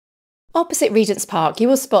Opposite Regent's Park, you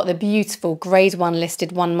will spot the beautiful Grade 1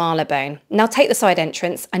 listed One Marylebone. Now take the side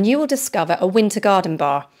entrance and you will discover a winter garden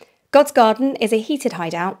bar. God's Garden is a heated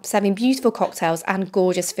hideout serving beautiful cocktails and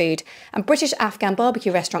gorgeous food, and British Afghan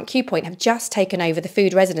barbecue restaurant Q Point have just taken over the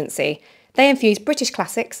food residency. They infuse British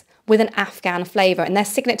classics with an Afghan flavour, and their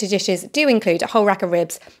signature dishes do include a whole rack of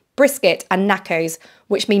ribs, brisket and nachos,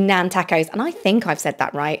 which mean naan tacos, and I think I've said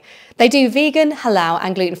that right. They do vegan, halal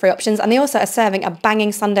and gluten-free options, and they also are serving a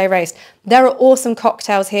banging Sunday roast. There are awesome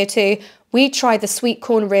cocktails here too. We tried the sweet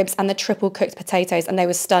corn ribs and the triple cooked potatoes and they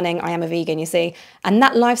were stunning. I am a vegan, you see. And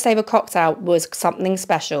that Lifesaver cocktail was something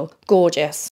special. Gorgeous.